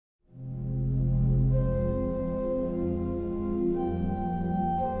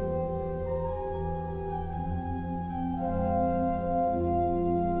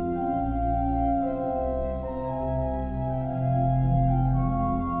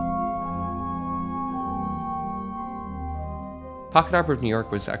Pocket Opera of New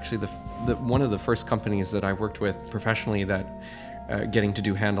York was actually one of the first companies that I worked with professionally that getting to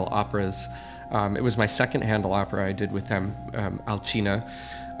do Handel operas. It was my second Handel opera I did with them, Alcina.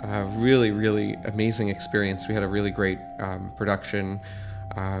 Really, really amazing experience. We had a really great production.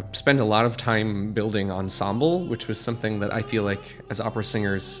 Spent a lot of time building ensemble, which was something that I feel like as opera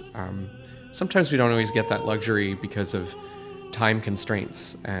singers, sometimes we don't always get that luxury because of time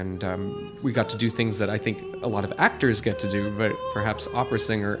constraints, and we got to do things that I think a lot of actors get to do, but perhaps opera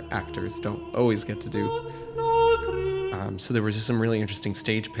singer actors don't always get to do. So there was just some really interesting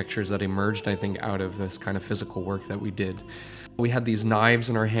stage pictures that emerged, I think, out of this kind of physical work that we did. We had these knives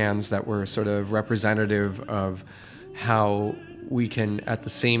in our hands that were sort of representative of how we can, at the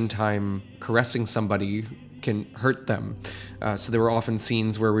same time, caressing somebody can hurt them. So there were often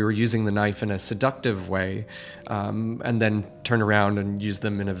scenes where we were using the knife in a seductive way, and then turn around and use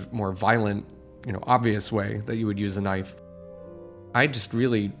them in a more violent, obvious way that you would use a knife. I just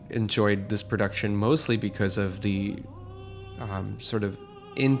really enjoyed this production mostly because of the sort of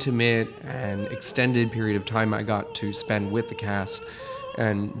intimate and extended period of time I got to spend with the cast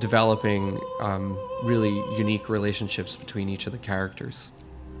and developing really unique relationships between each of the characters.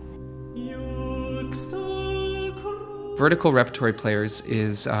 Vertical Repertory Players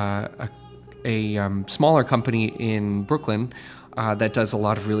is a smaller company in Brooklyn that does a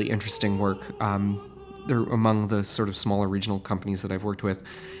lot of really interesting work. They're among the sort of smaller regional companies that I've worked with,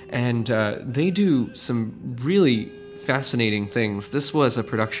 and they do some really fascinating things. This was a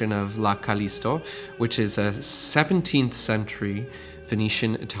production of La Callisto, which is a 17th century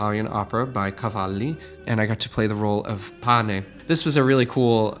Venetian Italian opera by Cavalli, and I got to play the role of Pane. This was a really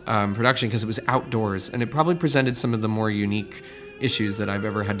cool production because it was outdoors, and it probably presented some of the more unique issues that I've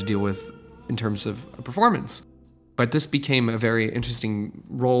ever had to deal with in terms of a performance. But this became a very interesting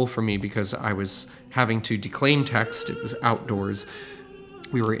role for me because I was having to declaim text. It was outdoors.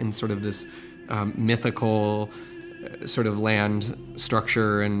 We were in sort of this mythical sort of land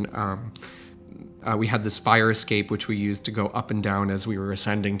structure, and we had this fire escape which we used to go up and down as we were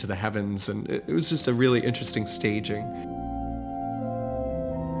ascending to the heavens, and it was just a really interesting staging.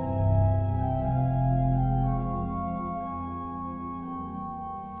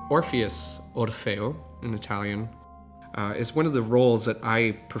 Orpheus, Orfeo in Italian, is one of the roles that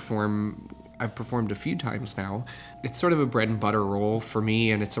I've performed a few times now. It's sort of a bread and butter role for me,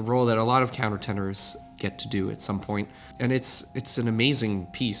 and it's a role that a lot of countertenors get to do at some point. And it's an amazing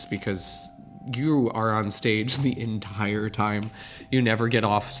piece because you are on stage the entire time. You never get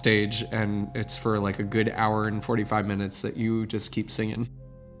off stage, and it's for like a good hour and 45 minutes that you just keep singing.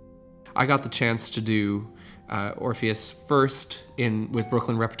 I got the chance to do Orpheus first with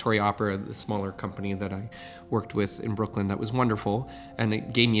Brooklyn Repertory Opera, the smaller company that I worked with in Brooklyn. That was wonderful, and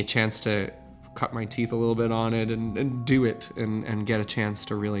it gave me a chance to cut my teeth a little bit on it and do it and get a chance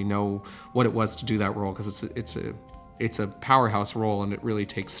to really know what it was to do that role, because it's a powerhouse role, and it really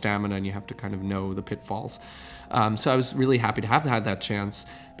takes stamina, and you have to kind of know the pitfalls. So I was really happy to have had that chance,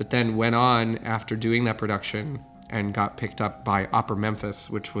 but then went on after doing that production and got picked up by Opera Memphis,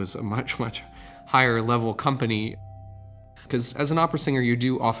 which was a much, much higher level company. Because as an opera singer, you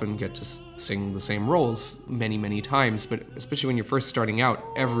do often get to sing the same roles many, many times, but especially when you're first starting out,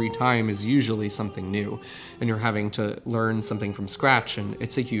 every time is usually something new, and you're having to learn something from scratch, and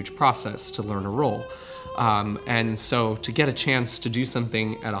it's a huge process to learn a role. And so to get a chance to do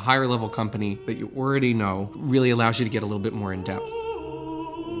something at a higher level company that you already know really allows you to get a little bit more in depth.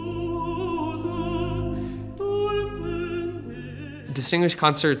 Distinguished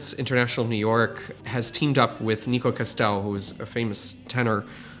Concerts International of New York has teamed up with Nico Castel, who is a famous tenor.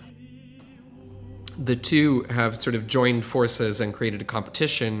 The two have sort of joined forces and created a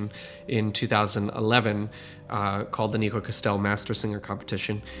competition in 2011 called the Nico Castel Master Singer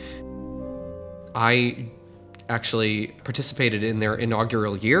Competition. I actually participated in their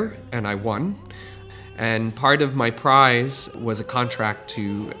inaugural year, and I won. And part of my prize was a contract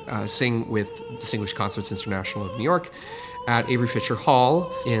to sing with Distinguished Concerts International of New York at Avery Fisher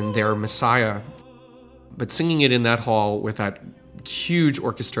Hall in their Messiah. But singing it in that hall with that huge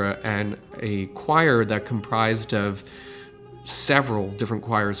orchestra and a choir that comprised of several different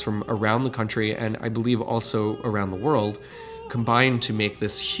choirs from around the country, and I believe also around the world, combined to make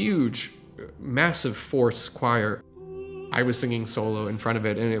this huge, massive force choir. I was singing solo in front of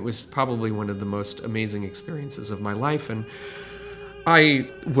it, and it was probably one of the most amazing experiences of my life, and I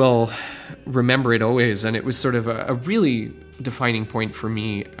will remember it always. And it was sort of a really defining point for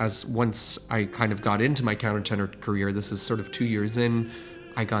me, as once I kind of got into my countertenor career, this is sort of 2 years in,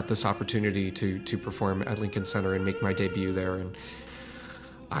 I got this opportunity to perform at Lincoln Center and make my debut there. And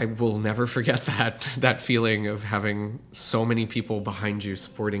I will never forget that feeling of having so many people behind you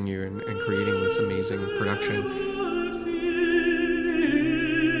supporting you and creating this amazing production.